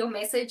deliver your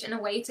message and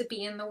a way to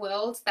be in the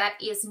world that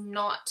is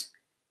not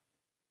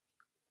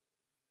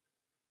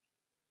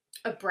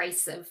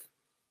abrasive.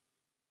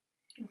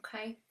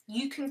 Okay?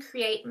 You can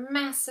create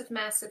massive,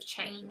 massive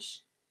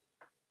change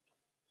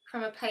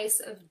from a place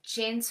of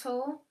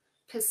gentle,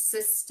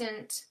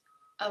 persistent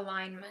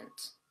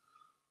alignment.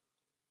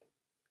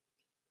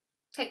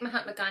 Take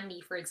Mahatma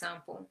Gandhi, for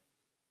example.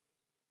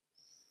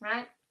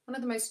 Right? One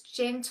of the most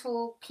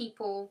gentle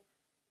people.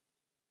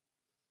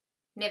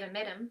 Never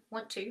met him.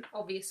 Want to,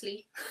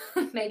 obviously.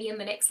 Maybe in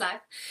the next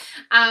life.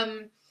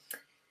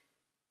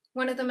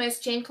 One of the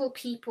most gentle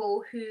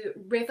people who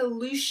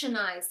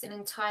revolutionized an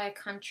entire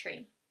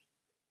country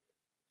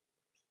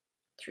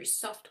through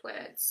soft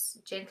words,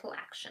 gentle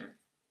action.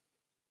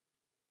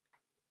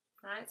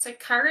 Right? So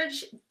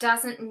courage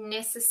doesn't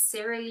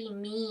necessarily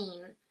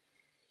mean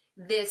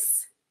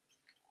this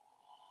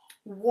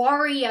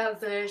warrior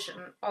version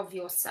of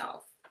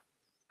yourself.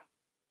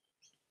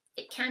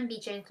 It can be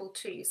gentle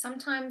too.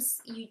 Sometimes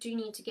you do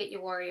need to get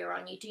your warrior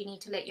on. You do need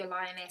to let your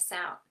lioness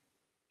out.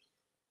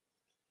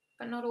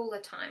 But not all the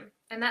time.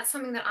 And that's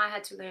something that I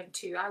had to learn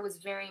too. I was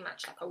very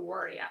much like a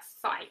warrior,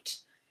 fight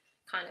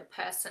kind of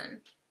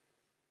person.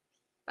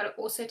 But it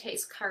also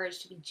takes courage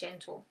to be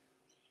gentle,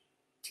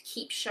 to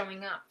keep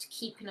showing up, to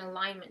keep in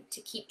alignment,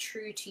 to keep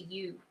true to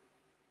you.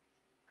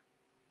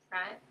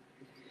 Right?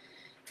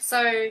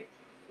 So,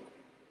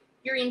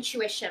 your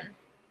intuition,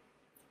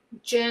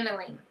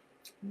 journaling,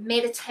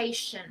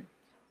 meditation,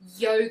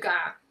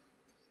 yoga,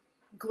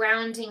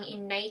 grounding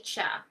in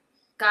nature,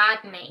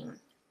 gardening,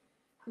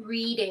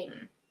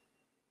 reading,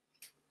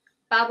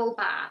 bubble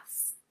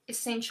baths,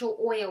 essential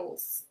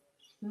oils,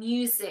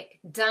 music,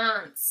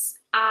 dance,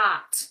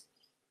 art,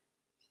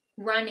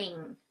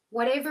 running,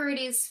 whatever it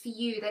is for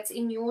you that's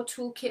in your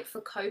toolkit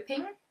for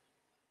coping,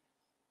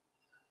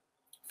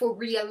 for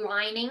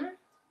realigning,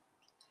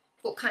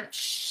 for kind of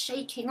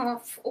shaking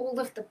off all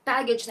of the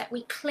baggage that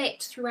we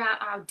collect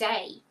throughout our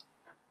day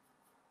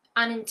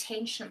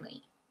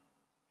unintentionally.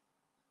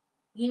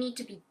 You need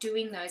to be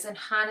doing those and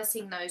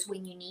harnessing those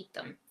when you need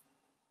them.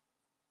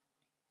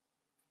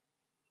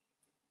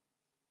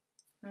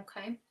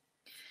 Okay?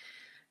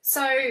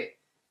 So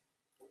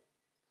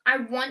I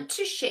want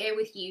to share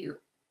with you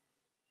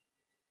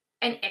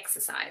an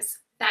exercise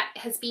that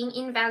has been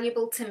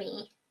invaluable to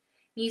me.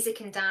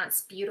 Music and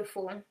dance,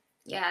 beautiful.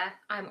 Yeah,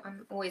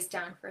 I'm always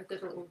down for a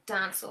good little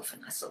dance off, a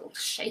nice little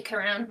shake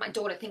around. My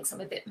daughter thinks I'm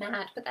a bit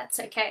mad, but that's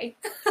okay.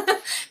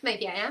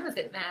 Maybe I am a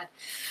bit mad.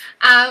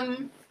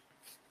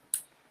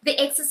 The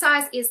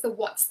exercise is the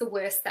what's the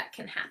worst that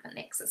can happen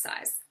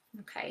exercise.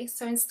 Okay,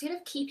 so instead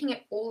of keeping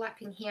it all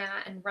up in here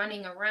and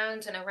running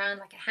around and around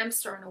like a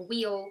hamster on a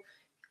wheel,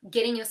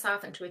 getting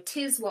yourself into a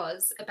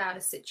tiz-was about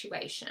a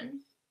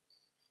situation,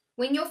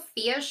 when your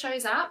fear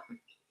shows up,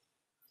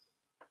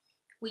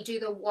 we do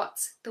the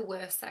what's the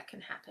worst that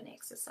can happen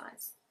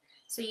exercise.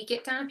 So you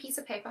get down a piece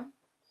of paper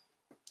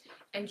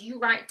and you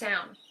write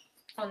down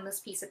on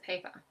this piece of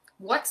paper,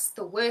 what's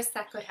the worst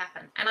that could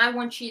happen? And I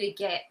want you to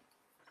get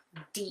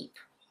deep,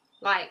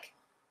 like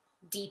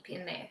deep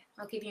in there.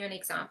 I'll give you an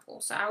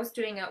example. So I was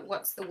doing a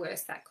what's the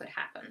worst that could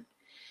happen,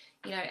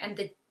 you know, and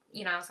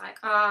I was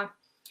like,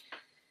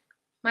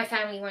 my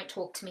family won't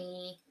talk to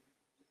me.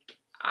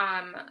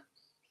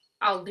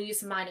 I'll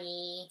lose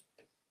money.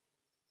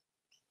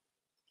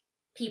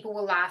 People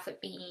will laugh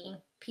at me.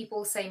 People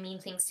will say mean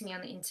things to me on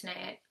the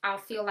internet. I'll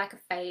feel like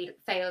a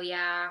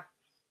failure.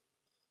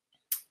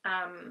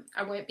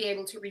 I won't be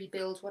able to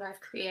rebuild what I've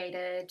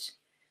created.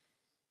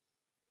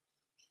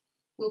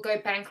 We'll go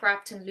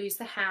bankrupt and lose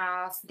the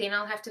house. Then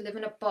I'll have to live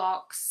in a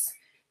box.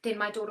 then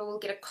my daughter will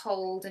get a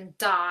cold and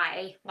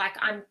die. Like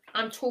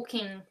I'm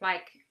talking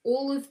like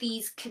all of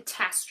these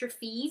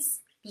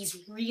catastrophes,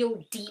 these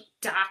real deep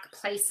dark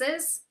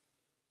places.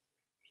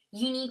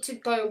 You need to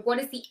go, what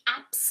is the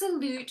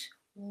absolute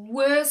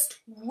worst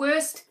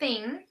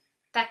thing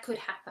that could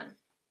happen?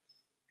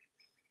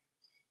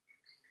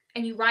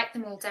 And you write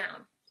them all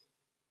down.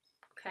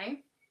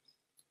 Okay?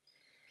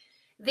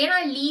 Then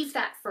I leave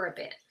that for a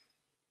bit.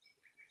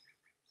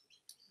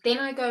 Then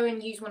I go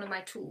and use one of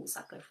my tools.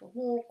 I go for a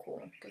walk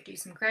or go do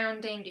some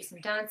grounding, do some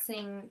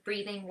dancing,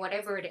 breathing,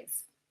 whatever it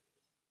is.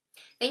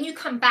 Then you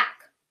come back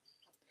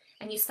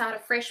and you start a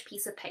fresh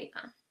piece of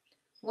paper.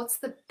 What's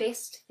the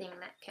best thing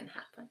that can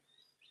happen?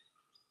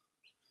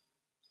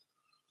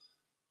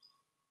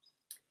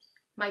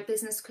 My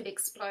business could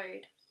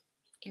explode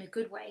in a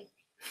good way.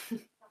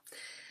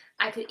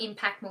 I could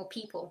impact more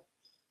people.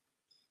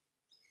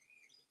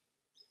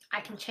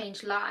 I can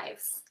change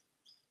lives.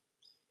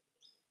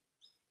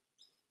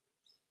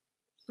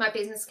 My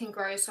business can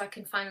grow so I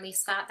can finally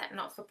start that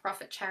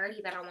not-for-profit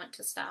charity that I want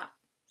to start.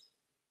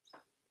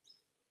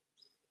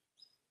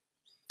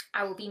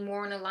 I will be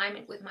more in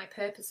alignment with my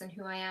purpose and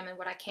who I am and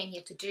what I came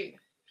here to do.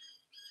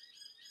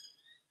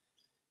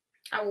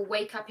 I will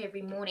wake up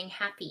every morning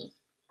happy.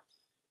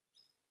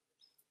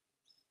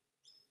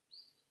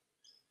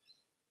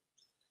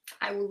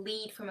 I will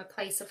lead from a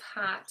place of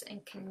heart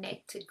and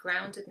connected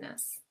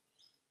groundedness.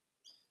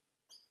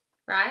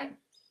 Right?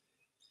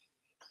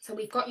 So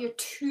we've got your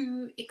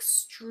two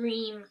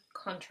extreme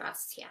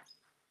contrasts here.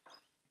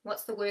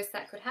 What's the worst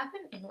that could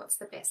happen and what's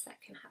the best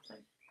that can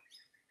happen?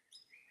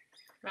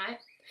 Right?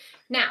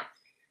 Now,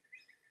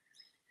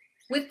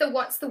 with the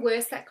what's the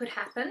worst that could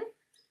happen,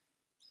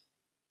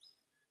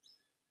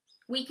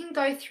 we can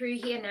go through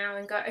here now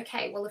and go,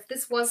 okay, well, if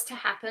this was to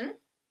happen,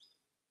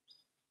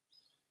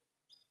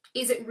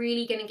 is it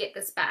really going to get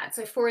this bad?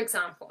 So for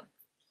example,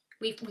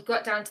 we've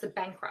got down to the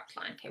bankrupt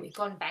line. Okay, we've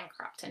gone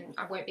bankrupt and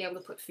I won't be able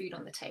to put food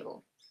on the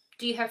table.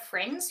 Do you have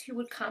friends who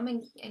would come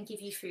and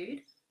give you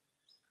food?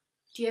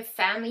 Do you have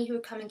family who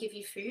would come and give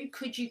you food?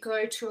 Could you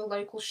go to a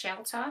local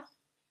shelter?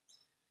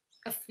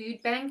 A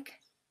food bank?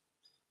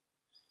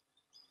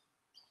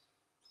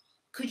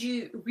 Could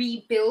you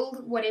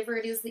rebuild whatever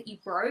it is that you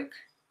broke?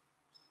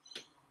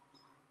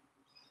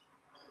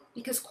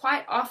 Because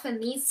quite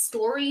often these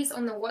stories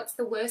on the what's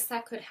the worst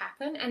that could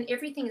happen, and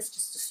everything is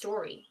just a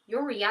story.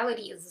 Your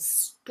reality is a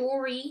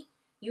story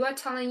you are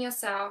telling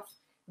yourself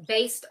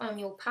based on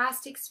your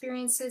past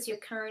experiences, your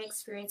current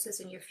experiences,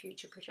 and your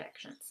future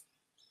projections.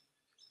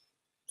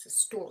 It's a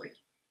story.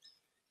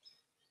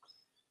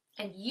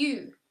 And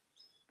you,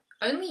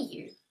 only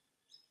you,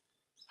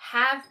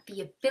 have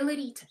the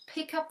ability to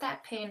pick up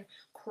that pen,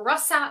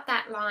 cross out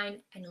that line,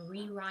 and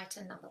rewrite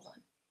another one.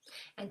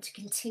 And to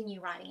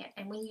continue writing it.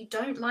 And when you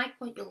don't like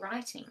what you're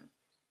writing,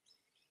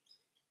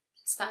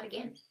 start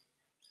again.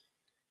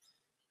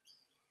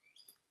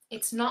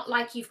 It's not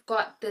like you've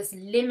got this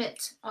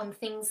limit on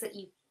things that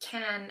you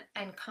can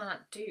and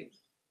can't do.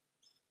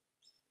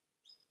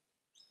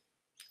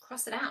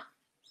 Cross it out.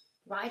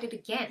 Write it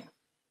again.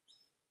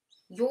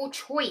 Your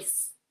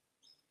choice.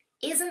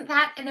 Isn't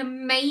that an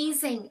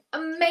amazing,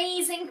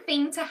 amazing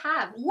thing to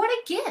have? What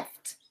a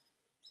gift.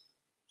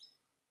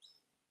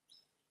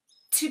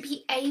 To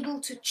be able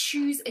to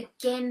choose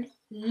again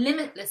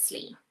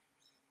limitlessly.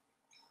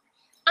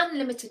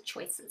 Unlimited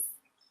choices.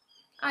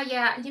 Oh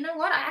yeah, you know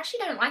what? I actually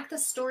don't like the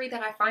story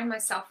that I find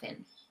myself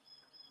in.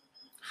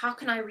 How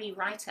can I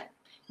rewrite it?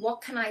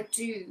 What can I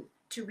do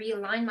to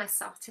realign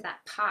myself to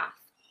that path?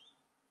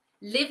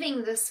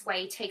 Living this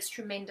way takes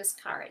tremendous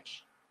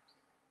courage.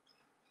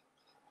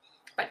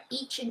 But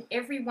each and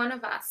every one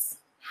of us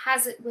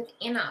has it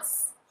within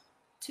us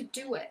to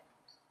do it.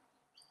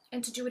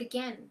 And to do it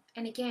again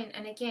and again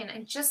and again.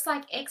 And just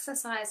like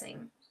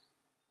exercising,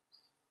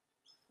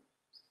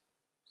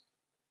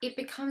 it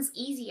becomes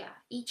easier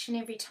each and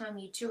every time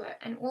you do it.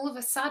 And all of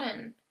a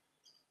sudden,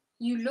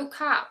 you look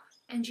up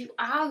and you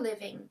are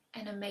living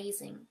an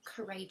amazing,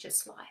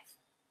 courageous life.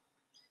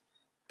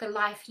 The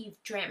life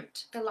you've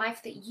dreamt, the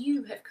life that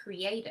you have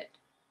created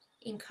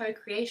in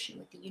co-creation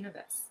with the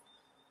universe.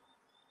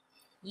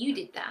 You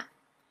did that,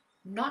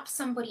 not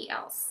somebody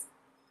else.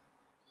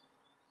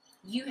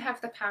 You have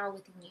the power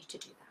within you to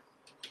do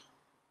that.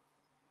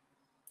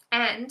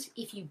 And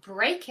if you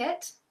break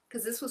it,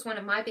 because this was one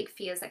of my big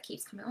fears that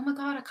keeps coming, oh my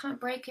God, I can't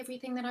break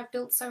everything that I've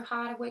built so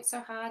hard, I've worked so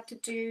hard to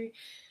do.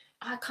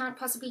 I can't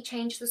possibly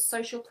change the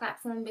social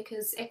platform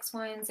because X,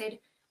 Y, and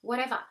Z,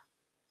 whatever.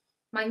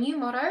 My new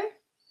motto,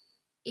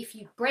 if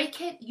you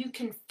break it, you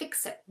can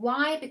fix it.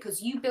 Why?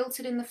 Because you built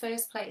it in the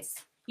first place.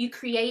 You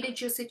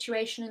created your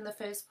situation in the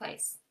first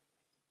place.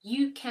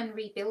 You can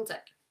rebuild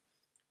it.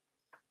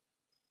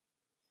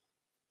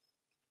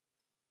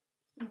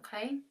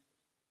 Okay.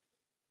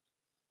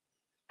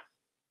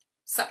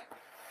 So,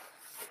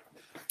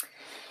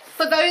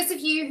 for those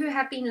of you who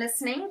have been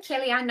listening,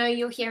 Kelly, I know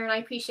you're here and I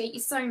appreciate you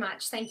so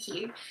much. Thank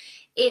you.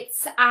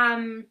 It's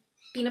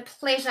been a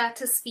pleasure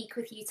to speak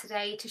with you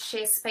today, to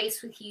share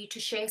space with you, to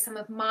share some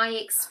of my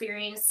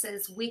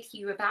experiences with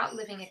you about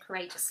living a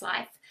courageous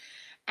life.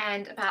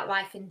 and about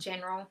life in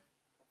general.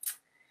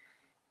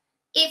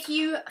 If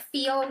you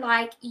feel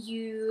like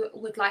you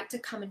would like to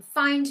come and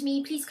find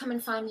me, please come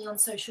and find me on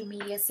social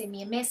media. Send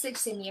me a message,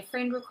 send me a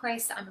friend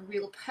request. I'm a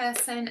real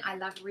person. I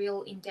love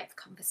real in-depth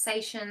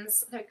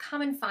conversations. So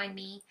come and find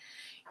me.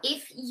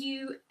 If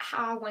you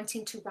are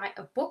wanting to write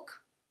a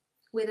book,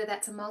 whether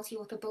that's a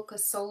multi-author book, a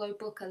solo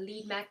book, a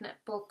lead magnet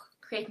book,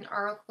 create an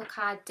oracle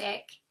card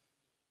deck,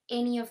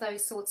 any of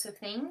those sorts of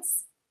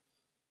things,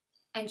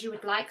 and you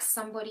would like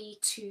somebody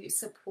to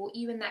support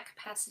you in that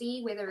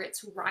capacity, whether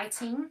it's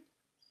writing,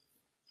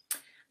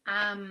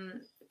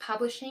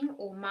 publishing,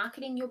 or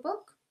marketing your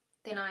book,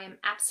 then I am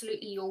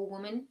absolutely your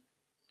woman.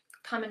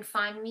 Come and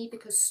find me,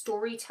 because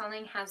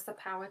storytelling has the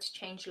power to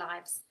change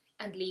lives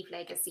and leave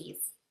legacies.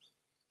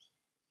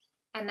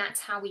 And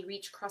that's how we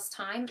reach across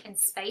time and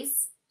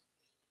space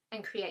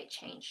and create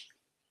change.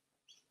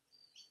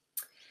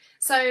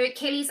 So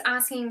Kelly's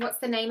asking, what's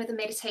the name of the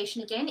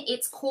meditation again?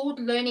 It's called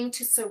Learning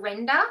to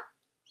Surrender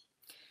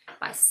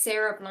by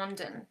Sarah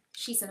Blondin.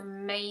 She's an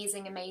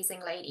amazing,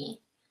 amazing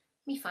lady.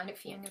 Let me find it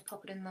for you. I'm going to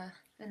pop it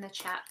in the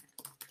chat.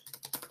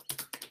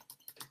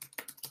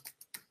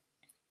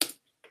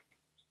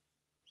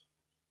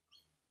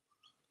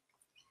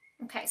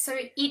 Okay, so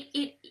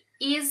it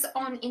is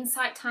on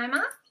Insight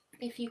Timer,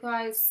 if you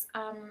guys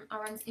are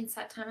on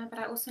Insight Timer, but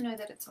I also know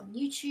that it's on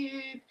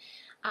YouTube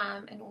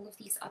and all of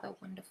these other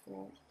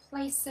wonderful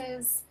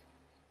places.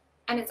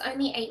 And it's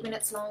only 8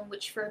 minutes long,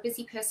 which for a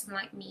busy person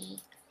like me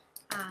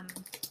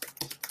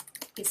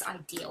is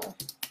ideal.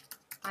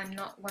 I'm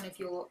not one of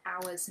your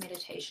hours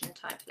meditation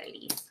type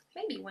ladies.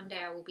 Maybe one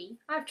day I will be.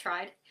 I've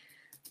tried.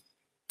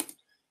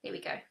 There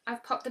we go.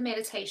 I've popped the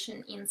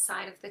meditation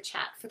inside of the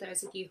chat for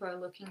those of you who are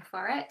looking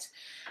for it.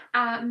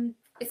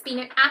 It's been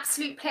an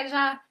absolute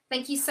pleasure.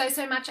 Thank you so,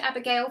 so much,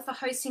 Abigail, for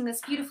hosting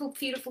this beautiful,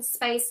 beautiful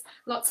space.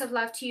 Lots of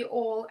love to you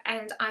all,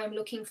 and I am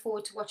looking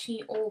forward to watching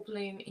you all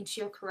bloom into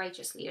your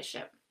courageous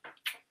leadership.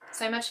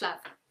 So much love.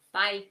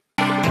 Bye.